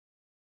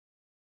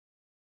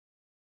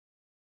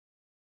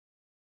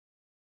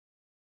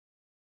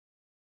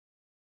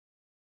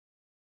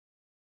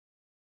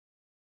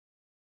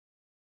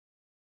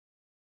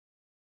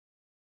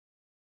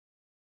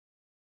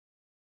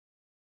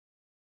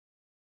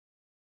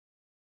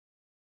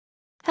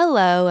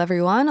Hello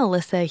everyone,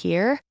 Alyssa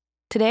here.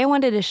 Today I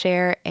wanted to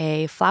share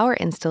a flower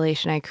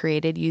installation I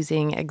created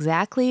using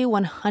exactly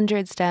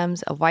 100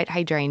 stems of white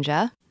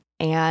hydrangea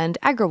and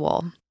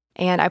Agrawool.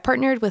 And I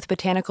partnered with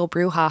Botanical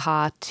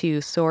Brouhaha to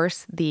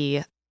source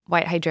the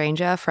white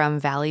hydrangea from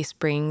Valley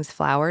Springs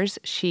Flowers.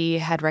 She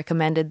had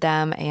recommended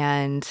them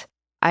and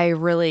I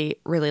really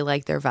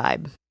like their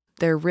vibe.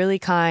 They're really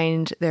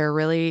kind, they're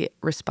really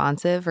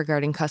responsive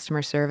regarding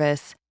customer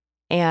service,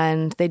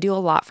 and they do a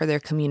lot for their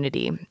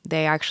community.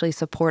 They actually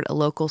support a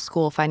local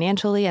school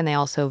financially, and they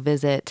also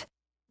visit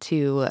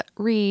to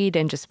read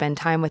and just spend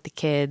time with the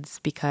kids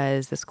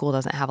because the school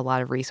doesn't have a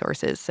lot of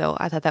resources. So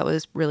I thought that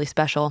was really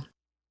special.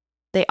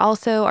 They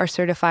also are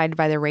certified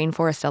by the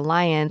Rainforest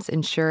Alliance,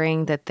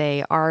 ensuring that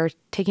they are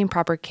taking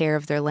proper care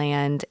of their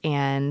land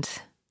and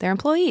their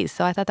employees.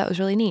 So I thought that was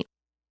really neat.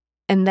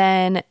 And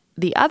then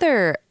the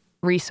other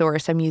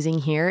resource I'm using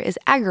here is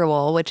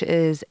Agrawool, which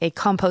is a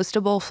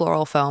compostable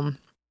floral foam.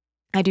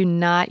 I do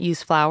not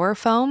use flower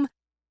foam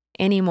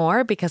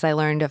anymore because I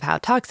learned of how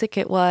toxic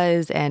it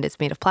was, and it's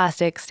made of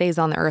plastic, stays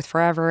on the earth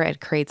forever. It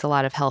creates a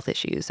lot of health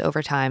issues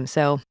over time.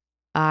 So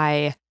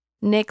I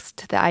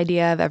nixed the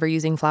idea of ever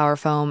using flower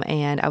foam,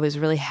 and I was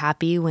really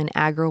happy when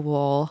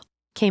Agrawool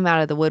came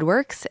out of the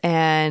woodworks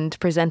and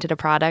presented a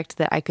product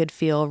that I could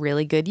feel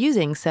really good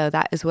using. So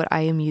that is what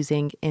I am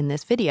using in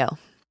this video.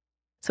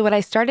 So what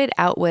I started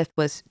out with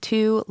was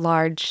 2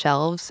 large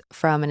shelves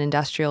from an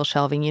industrial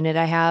shelving unit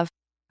I have.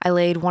 I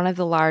laid one of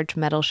the large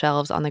metal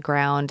shelves on the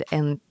ground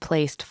and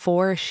placed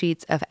 4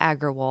 sheets of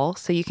Agrawool.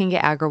 So you can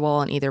get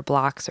Agrawool in either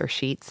blocks or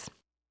sheets.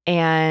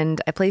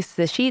 And I placed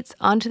the sheets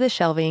onto the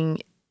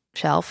shelving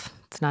shelf.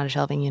 It's not a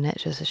shelving unit,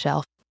 it's just a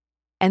shelf.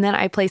 And then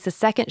I placed a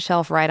second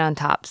shelf right on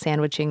top,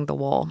 sandwiching the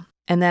wool.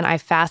 And then I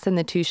fastened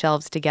the 2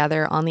 shelves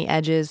together on the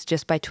edges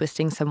just by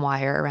twisting some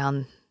wire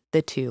around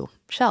the 2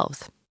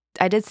 shelves.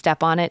 I did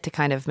step on it to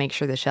kind of make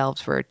sure the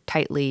shelves were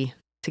tightly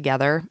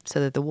together so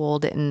that the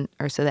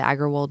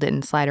Agrawool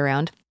didn't slide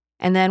around.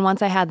 And then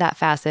once I had that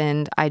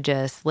fastened, I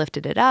just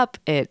lifted it up.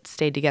 It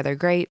stayed together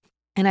great.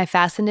 And I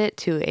fastened it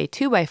to a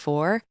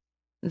 2x4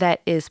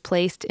 that is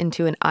placed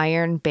into an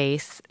iron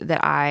base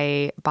that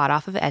I bought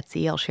off of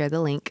Etsy. I'll share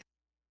the link.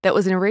 That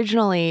was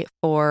originally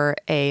for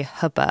a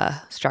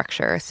huppah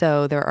structure.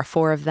 So there are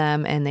 4 of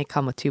them and they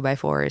come with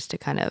 2x4s to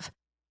kind of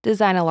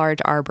design a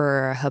large arbor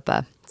or a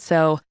huppah.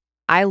 So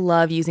I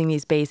love using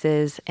these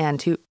bases and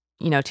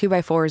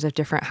 2x4s of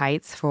different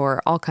heights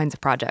for all kinds of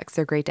projects.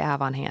 They're great to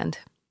have on hand.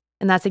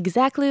 And that's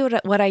exactly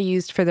what I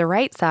used for the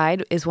right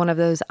side, is one of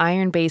those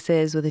iron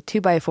bases with a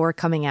 2x4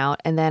 coming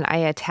out. And then I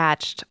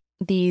attached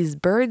these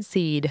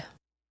birdseed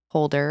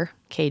holder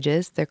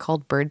cages. They're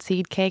called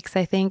birdseed cakes,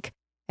 I think.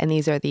 And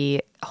these are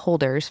the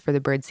holders for the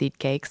birdseed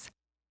cakes.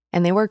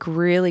 And they work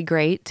really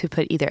great to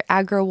put either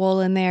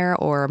Agrawool in there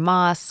or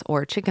moss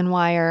or chicken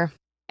wire.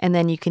 And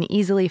then you can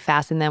easily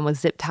fasten them with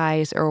zip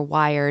ties or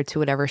wire to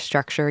whatever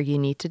structure you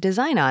need to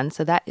design on.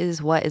 So that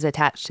is what is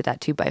attached to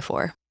that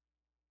 2x4.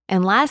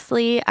 And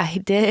lastly, I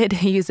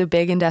did use a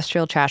big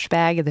industrial trash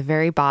bag at the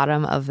very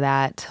bottom of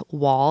that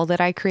wall that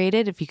I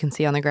created, if you can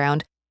see on the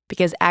ground,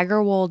 because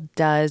Agrawool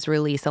does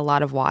release a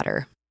lot of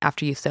water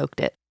after you've soaked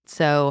it.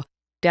 So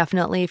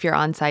definitely if you're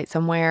on site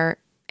somewhere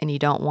and you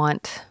don't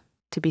want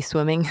to be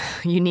swimming,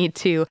 you need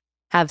to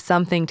have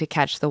something to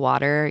catch the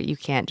water. You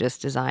can't just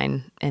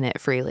design in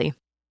it freely.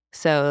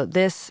 So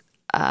this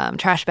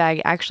trash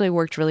bag actually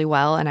worked really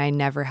well, and I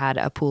never had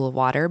a pool of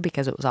water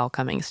because it was all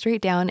coming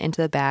straight down into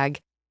the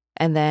bag.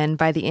 And then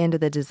by the end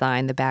of the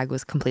design, the bag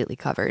was completely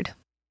covered.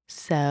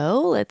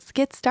 So let's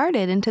get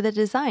started into the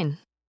design.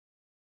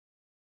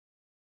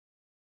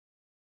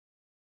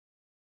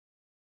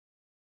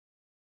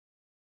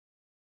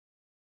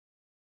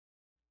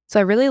 So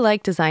I really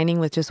like designing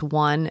with just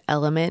one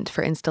element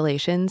for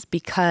installations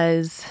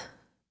because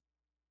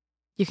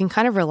you can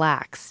kind of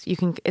relax.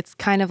 It's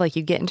kind of like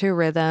you get into a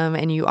rhythm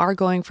and you are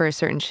going for a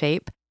certain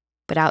shape,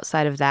 but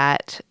outside of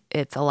that,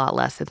 it's a lot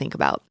less to think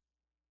about.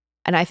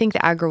 And I think the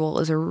Agrawool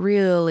is a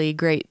really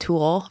great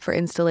tool for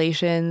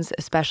installations,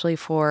 especially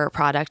for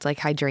products like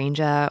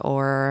hydrangea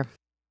or,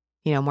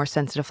 more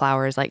sensitive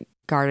flowers like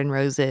garden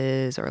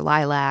roses or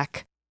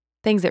lilac,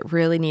 things that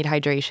really need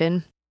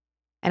hydration.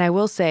 And I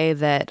will say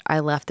that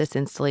I left this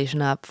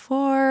installation up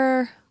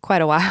for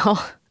quite a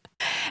while.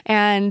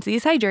 And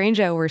these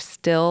hydrangea were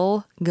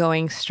still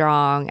going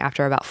strong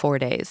after about 4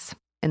 days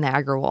in the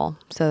Agrawool.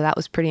 So that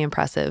was pretty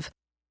impressive.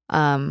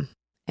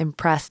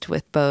 Impressed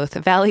with both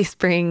Valley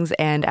Springs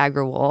and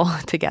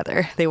Agrawool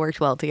together. They worked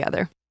well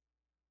together.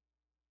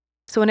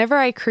 So whenever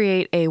I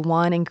create a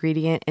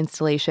 1-ingredient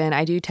installation,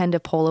 I do tend to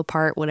pull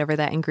apart whatever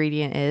that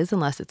ingredient is,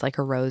 unless it's like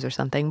a rose or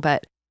something.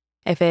 But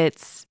if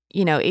it's,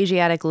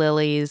 Asiatic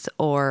lilies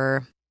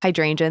or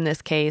hydrangea in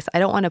this case, I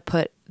don't want to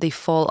put the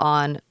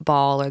full-on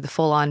ball or the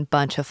full-on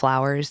bunch of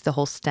flowers, the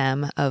whole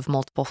stem of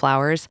multiple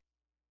flowers,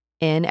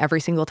 in every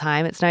single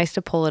time. It's nice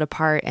to pull it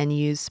apart and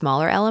use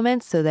smaller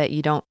elements so that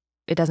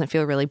it doesn't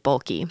feel really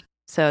bulky.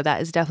 So that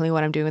is definitely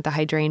what I'm doing with the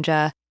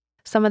hydrangea.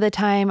 Some of the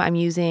time I'm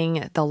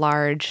using the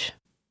large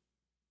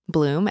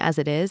bloom as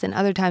it is, and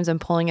other times I'm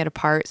pulling it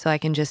apart so I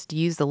can just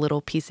use the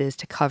little pieces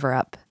to cover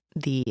up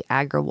the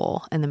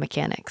Agrawool and the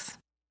mechanics.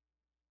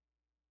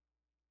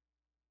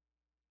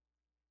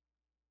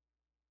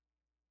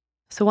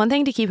 So one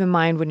thing to keep in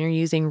mind when you're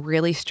using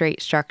really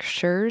straight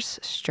structures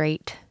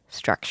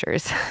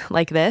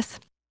like this,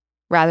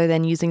 rather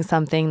than using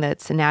something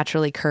that's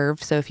naturally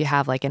curved. So if you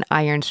have like an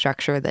iron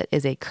structure that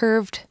is a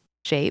curved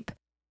shape,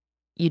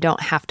 you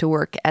don't have to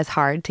work as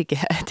hard to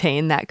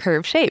attain that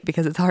curved shape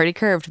because it's already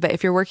curved. But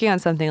if you're working on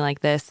something like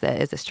this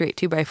that is a straight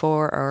 2x4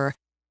 or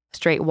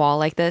straight wall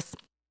like this,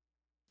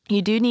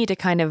 you do need to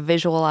kind of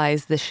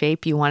visualize the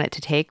shape you want it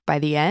to take by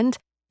the end,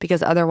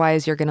 because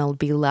otherwise you're going to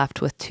be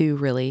left with two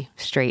really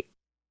straight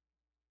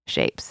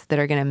shapes that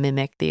are going to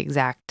mimic the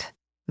exact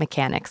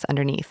mechanics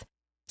underneath.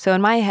 So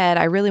in my head,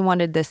 I really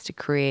wanted this to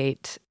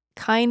create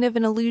kind of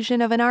an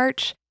illusion of an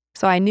arch.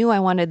 So I knew I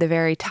wanted the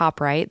very top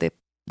right, the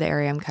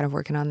area I'm kind of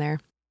working on there,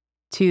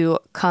 to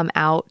come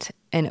out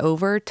and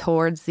over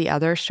towards the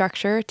other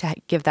structure to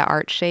give that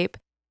arch shape.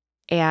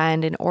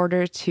 And in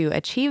order to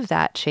achieve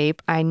that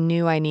shape, I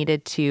knew I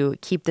needed to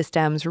keep the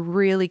stems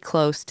really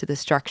close to the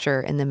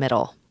structure in the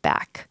middle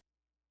back.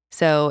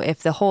 So if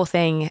the whole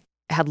thing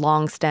had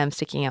long stems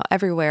sticking out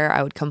everywhere,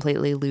 I would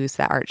completely lose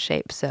that arch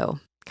shape. So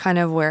kind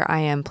of where I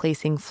am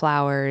placing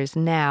flowers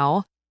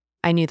now,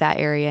 I knew that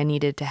area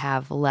needed to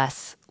have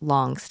less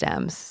long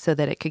stems so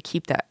that it could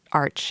keep that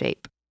arch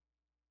shape.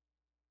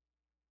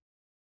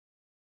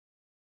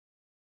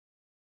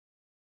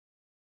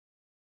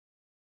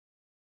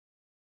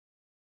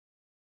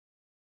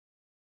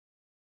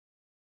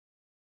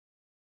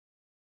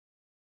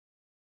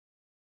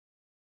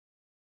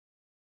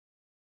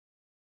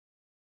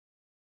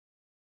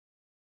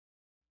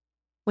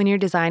 When you're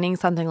designing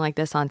something like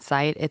this on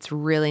site, it's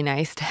really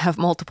nice to have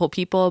multiple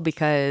people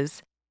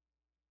because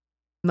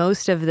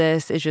most of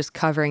this is just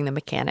covering the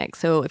mechanics.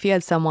 So if you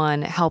had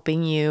someone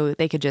helping you,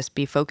 they could just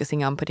be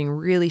focusing on putting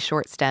really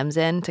short stems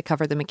in to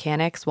cover the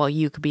mechanics while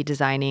you could be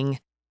designing,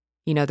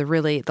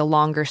 the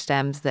longer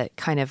stems that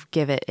kind of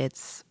give it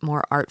its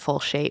more artful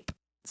shape.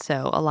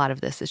 So a lot of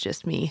this is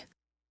just me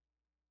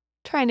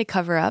trying to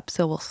cover up,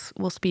 so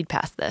we'll speed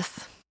past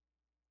this.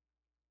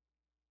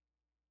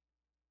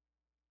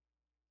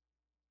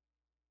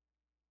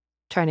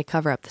 Trying to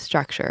cover up the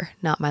structure,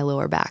 not my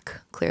lower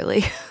back,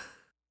 clearly.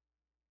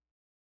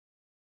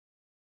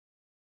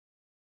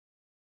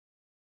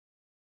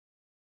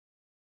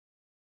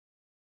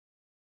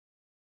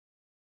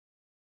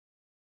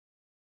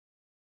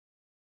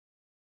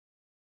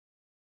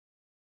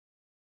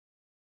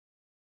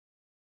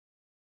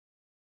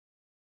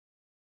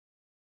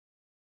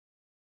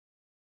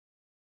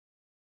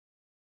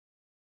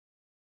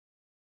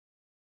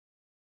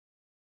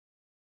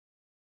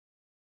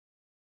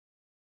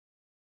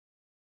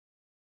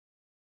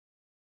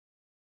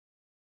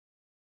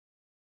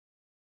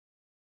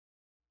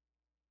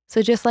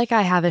 So just like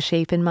I have a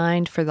shape in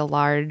mind for the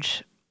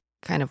large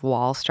kind of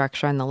wall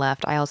structure on the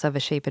left, I also have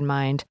a shape in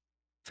mind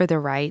for the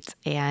right.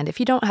 And if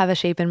you don't have a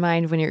shape in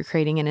mind when you're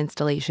creating an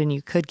installation,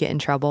 you could get in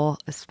trouble,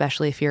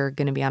 especially if you're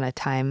going to be on a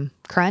time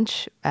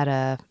crunch at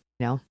an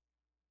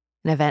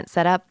event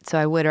setup. So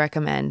I would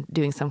recommend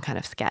doing some kind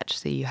of sketch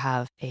so you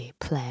have a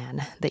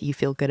plan that you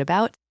feel good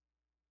about.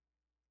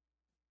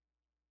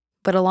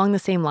 But along the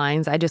same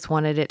lines, I just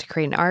wanted it to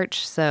create an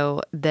arch.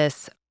 So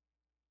this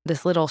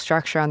little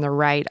structure on the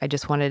right, I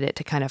just wanted it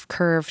to kind of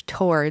curve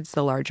towards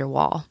the larger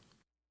wall.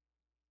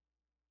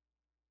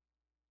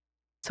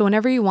 So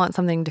whenever you want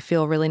something to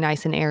feel really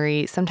nice and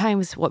airy,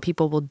 sometimes what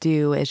people will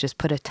do is just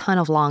put a ton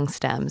of long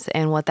stems.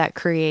 And what that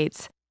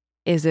creates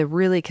is a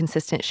really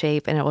consistent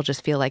shape and it will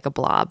just feel like a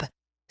blob.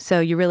 So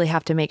you really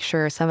have to make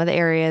sure some of the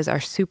areas are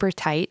super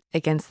tight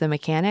against the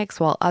mechanics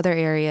while other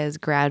areas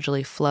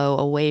gradually flow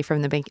away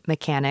from the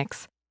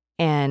mechanics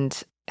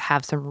and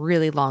have some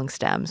really long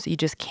stems. You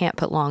just can't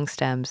put long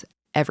stems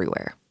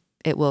everywhere.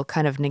 It will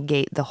kind of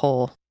negate the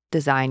whole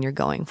design you're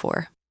going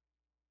for.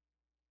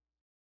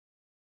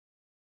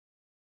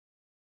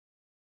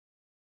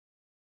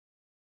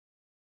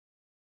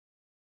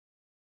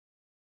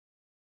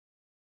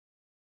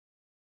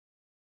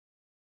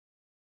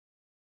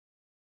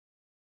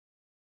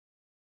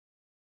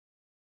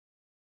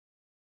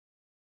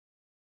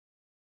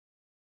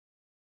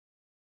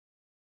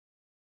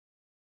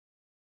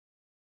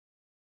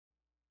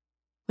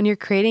 When you're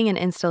creating an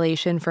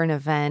installation for an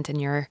event and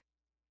you're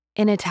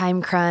in a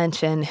time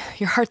crunch and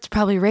your heart's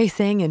probably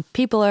racing and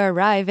people are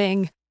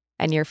arriving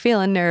and you're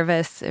feeling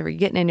nervous or you're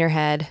getting in your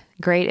head,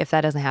 great if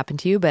that doesn't happen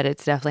to you, but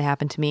it's definitely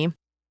happened to me.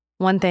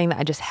 One thing that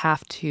I just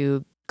have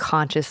to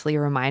consciously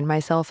remind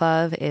myself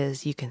of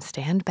is you can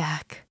stand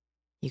back.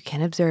 You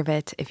can observe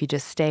it. If you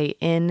just stay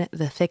in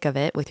the thick of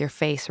it with your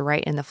face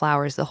right in the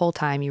flowers the whole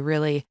time, you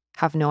really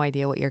have no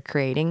idea what you're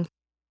creating.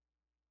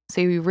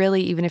 So you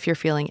really, even if you're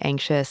feeling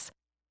anxious,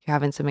 you're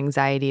having some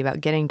anxiety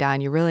about getting done,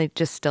 you really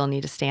just still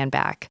need to stand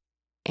back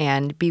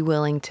and be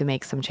willing to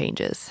make some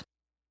changes.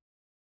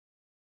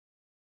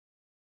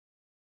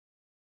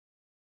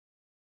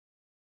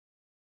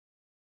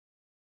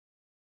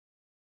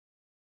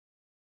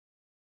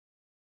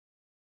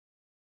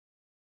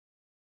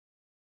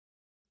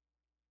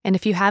 And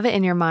if you have it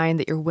in your mind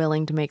that you're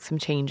willing to make some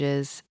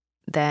changes,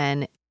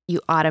 then you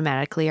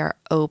automatically are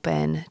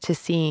open to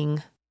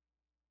seeing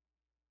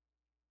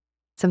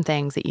some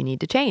things that you need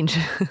to change.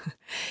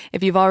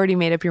 If you've already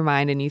made up your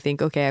mind and you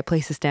think, okay, I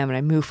place a stem and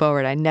I move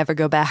forward, I never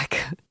go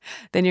back,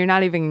 then you're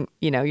not even,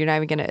 you're not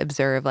even going to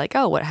observe like,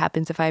 oh, what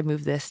happens if I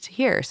move this to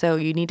here? So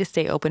you need to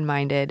stay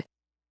open-minded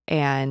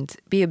and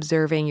be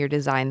observing your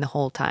design the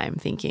whole time,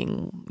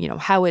 thinking,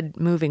 how would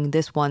moving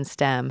this one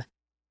stem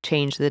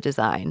change the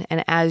design?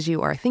 And as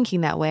you are thinking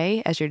that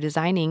way, as you're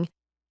designing,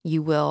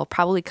 you will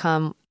probably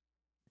come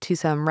to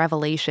some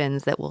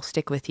revelations that will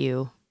stick with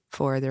you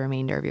for the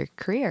remainder of your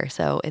career.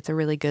 So it's a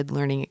really good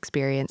learning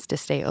experience to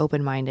stay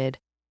open-minded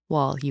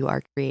while you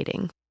are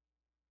creating.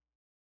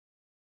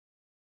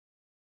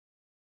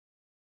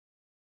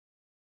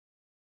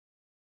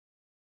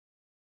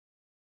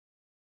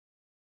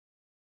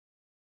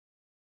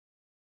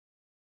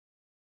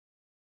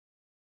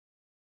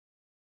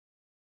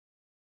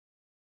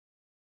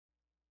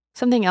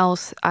 Something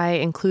else I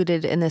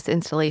included in this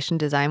installation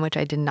design, which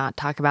I did not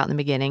talk about in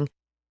the beginning,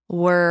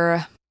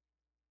 were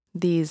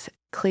these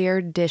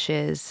clear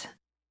dishes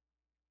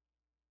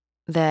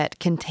that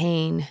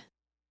contain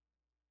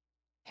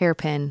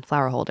hairpin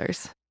flower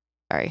holders.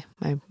 Sorry,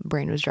 my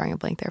brain was drawing a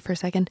blank there for a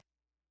second.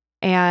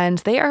 And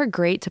they are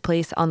great to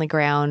place on the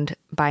ground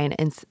by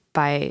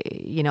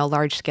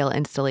large scale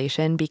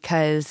installation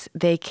because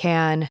they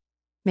can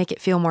make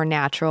it feel more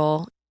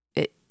natural.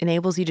 It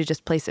enables you to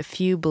just place a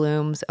few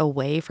blooms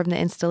away from the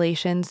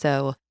installation,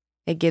 so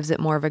it gives it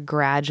more of a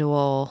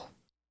gradual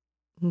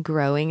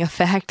growing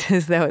effect,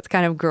 as though it's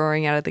kind of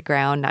growing out of the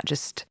ground, not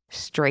just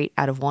straight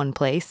out of one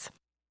place.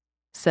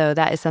 So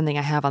that is something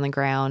I have on the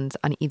ground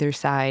on either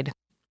side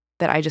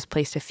that I just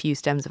placed a few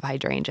stems of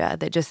hydrangea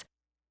that just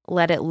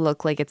let it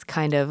look like it's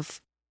kind of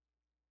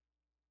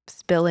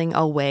spilling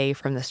away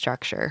from the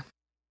structure.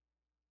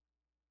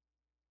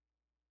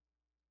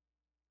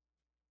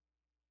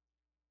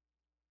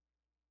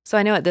 So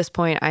I know at this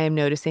point I am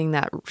noticing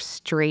that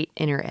straight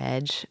inner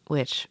edge,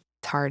 which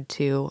it's hard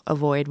to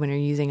avoid when you're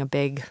using a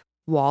big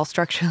wall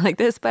structure like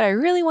this, but I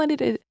really wanted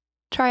to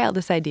try out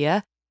this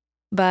idea.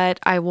 But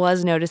I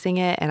was noticing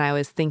it and I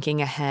was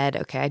thinking ahead,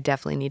 okay, I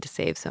definitely need to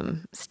save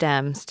some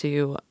stems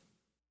to,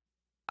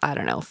 I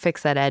don't know,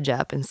 fix that edge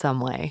up in some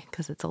way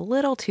because it's a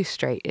little too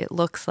straight. It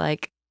looks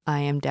like I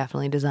am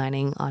definitely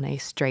designing on a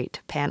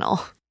straight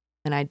panel,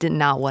 and I did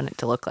not want it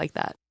to look like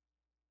that.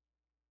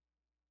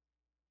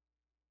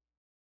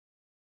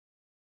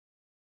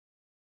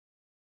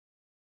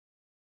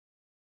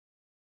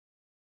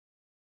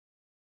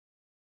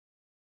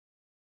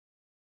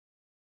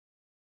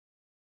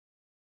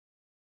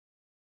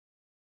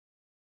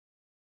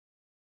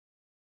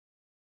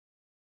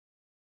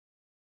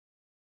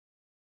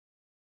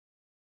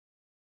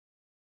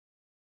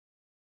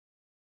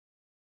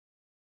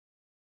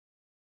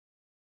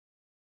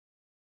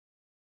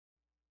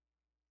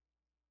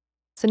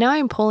 So now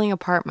I'm pulling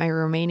apart my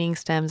remaining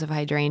stems of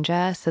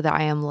hydrangea so that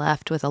I am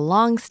left with a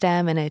long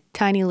stem and a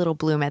tiny little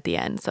bloom at the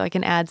end. So I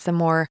can add some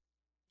more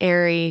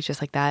airy,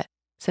 just like that,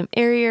 some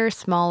airier,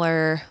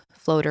 smaller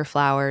floater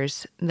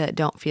flowers that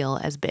don't feel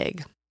as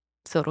big.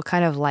 So it'll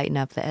kind of lighten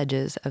up the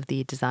edges of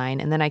the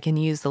design. And then I can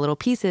use the little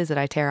pieces that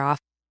I tear off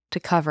to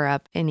cover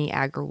up any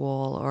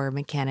Agrawool or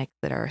mechanic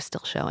that are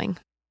still showing.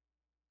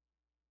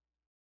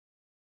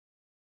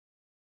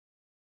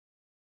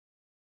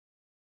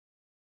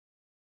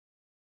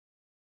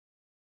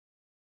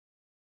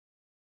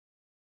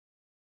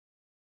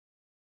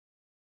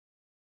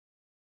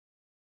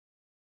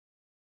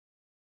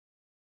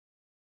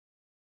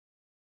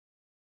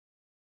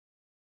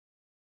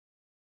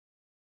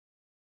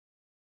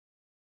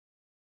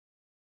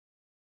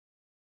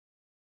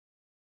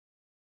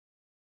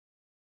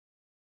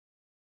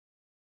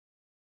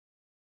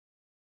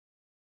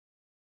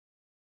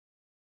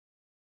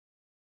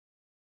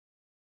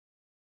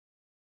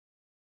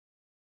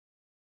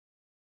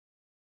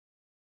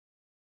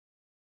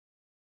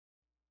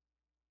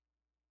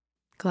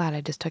 Glad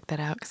I just took that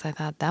out because I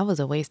thought that was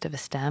a waste of a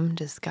stem.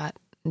 Just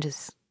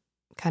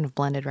kind of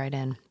blended right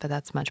in, but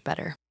that's much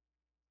better.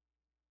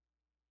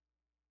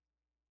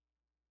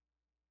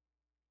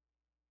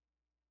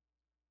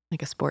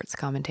 Like a sports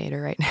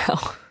commentator right now,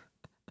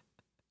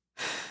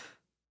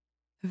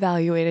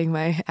 evaluating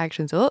my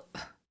actions. Oh,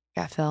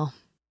 got Phil.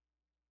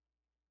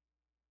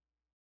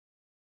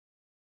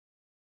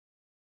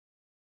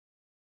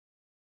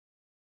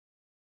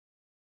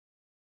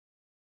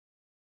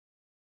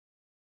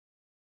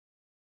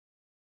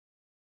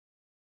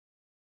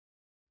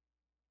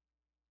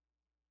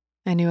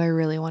 I knew I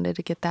really wanted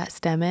to get that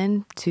stem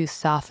in to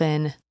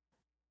soften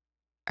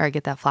or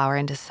get that flower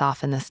in to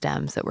soften the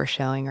stems that we're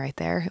showing right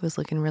there. It was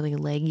looking really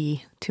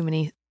leggy, too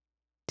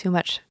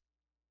much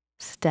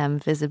stem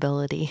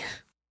visibility.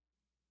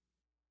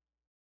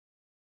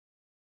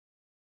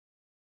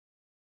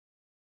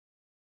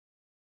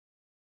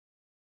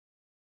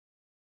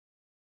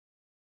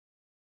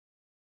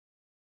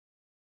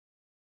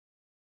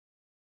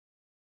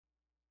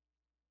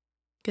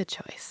 Good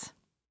choice.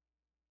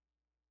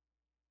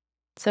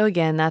 So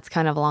again, that's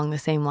kind of along the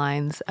same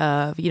lines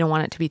of you don't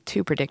want it to be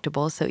too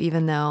predictable. So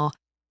even though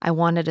I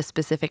wanted a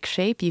specific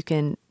shape, you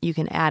can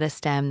add a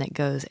stem that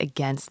goes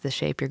against the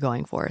shape you're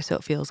going for, so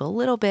it feels a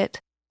little bit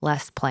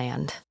less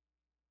planned.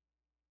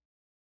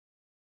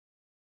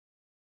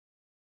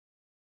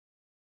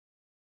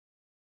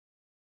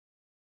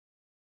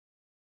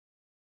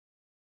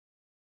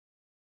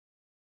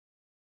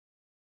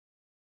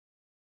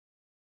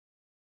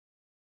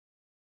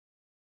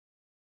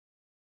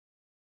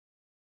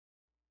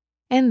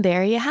 And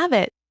there you have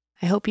it.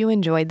 I hope you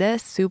enjoyed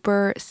this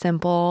super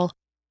simple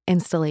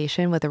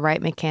installation with the right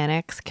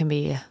mechanics can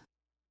be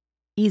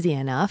easy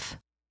enough.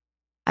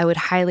 I would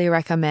highly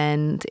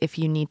recommend if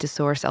you need to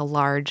source a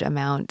large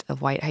amount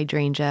of white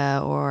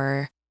hydrangea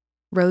or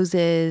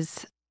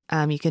roses,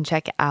 you can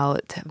check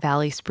out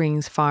Valley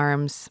Springs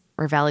Farms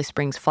or Valley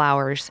Springs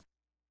Flowers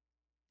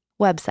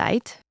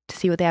website to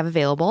see what they have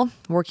available.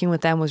 Working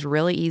with them was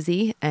really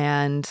easy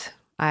and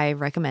I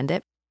recommend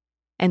it.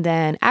 And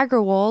then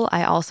Agrawool,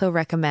 I also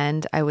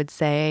recommend. I would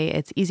say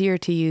it's easier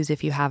to use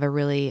if you have a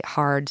really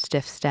hard,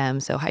 stiff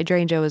stem. So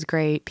hydrangea was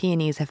great.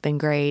 Peonies have been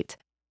great.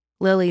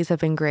 Lilies have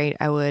been great.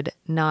 I would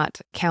not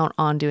count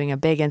on doing a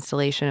big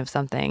installation of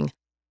something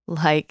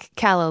like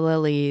calla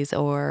lilies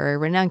or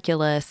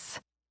ranunculus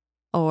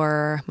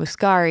or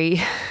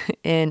muscari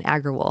in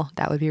Agrawool.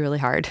 That would be really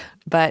hard.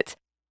 But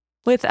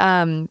with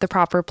the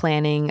proper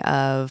planning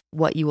of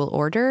what you will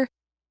order,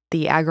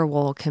 the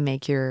Agrawool can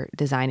make your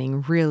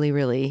designing really,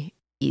 really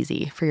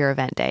easy for your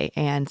event day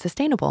and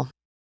sustainable.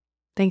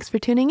 Thanks for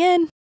tuning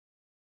in.